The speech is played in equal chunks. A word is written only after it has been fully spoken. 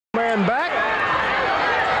man back.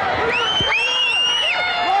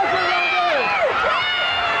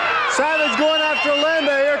 Savage going after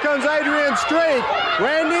Linda. Here comes Adrian straight.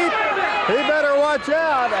 Randy, he better watch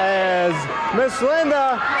out as Miss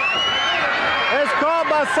Linda is caught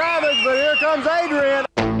by Savage, but here comes Adrian.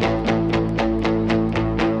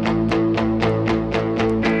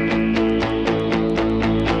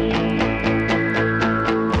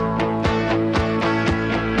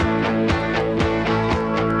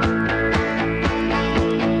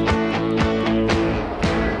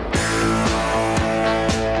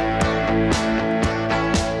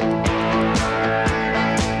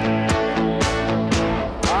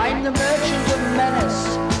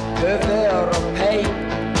 Purveyor of pain,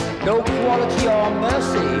 no quality or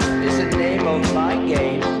mercy is the name of my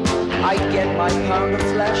game. I get my pound of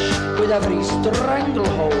flesh with every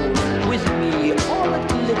stranglehold. With me, all that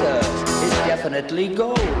glitters is definitely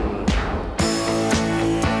gold.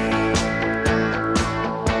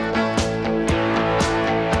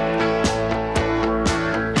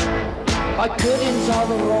 My curtains are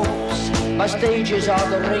the ropes, my stages are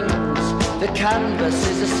the rings. The canvas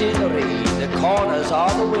is the scenery, the corners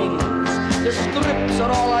are the wings. The scripts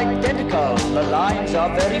are all identical, the lines are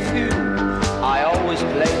very few. I always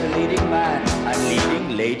play the leading man and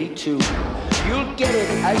leading lady too. You'll get it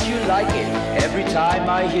as you like it every time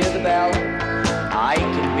I hear the bell. I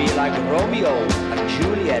can be like Romeo and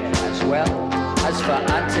Juliet as well. As for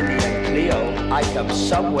Antony and Cleo, I come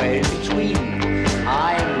somewhere in between.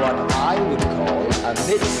 I'm what I would call a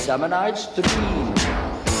Midsummer Night's Dream.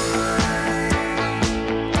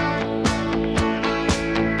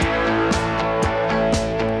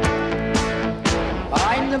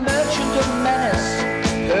 The merchant of menace,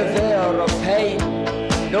 purveyor of pain.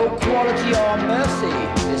 No quality or mercy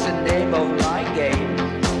is the name of my game.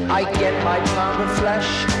 I get my pound of flesh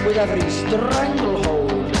with every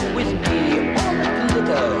stranglehold. With me, all that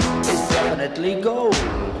glitters is definitely gold.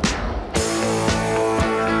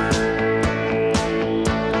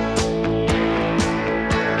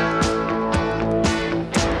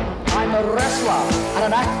 I'm a wrestler and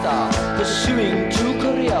an actor pursuing two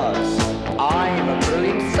careers. I'm a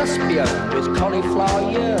brilliant thespian with cauliflower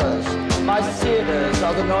ears. My theaters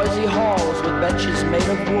are the noisy halls with benches made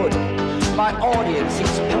of wood. My audience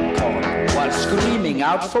eats popcorn while screaming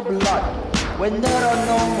out for blood. When there are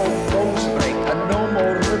no more bones break and no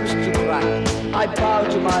more ribs to crack, I bow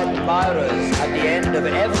to my admirers at the end of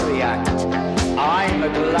every act. I'm a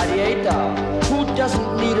gladiator who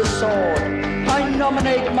doesn't need a sword. I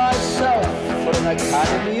nominate myself for an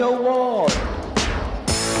Academy Award.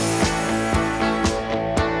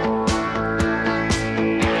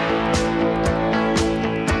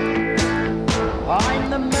 I'm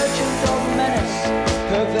the merchant of menace,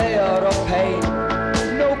 purveyor of pain.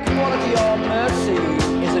 No quality or mercy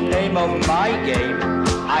is the name of my game.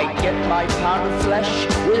 I get my pound of flesh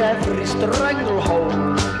with every stranglehold.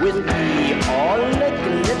 With me, all that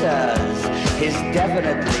glitters is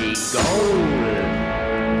definitely gold.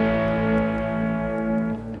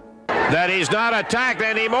 That he's not attacked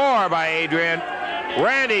anymore by Adrian.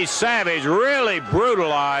 Randy Savage really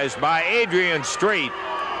brutalized by Adrian Street.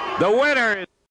 The winner is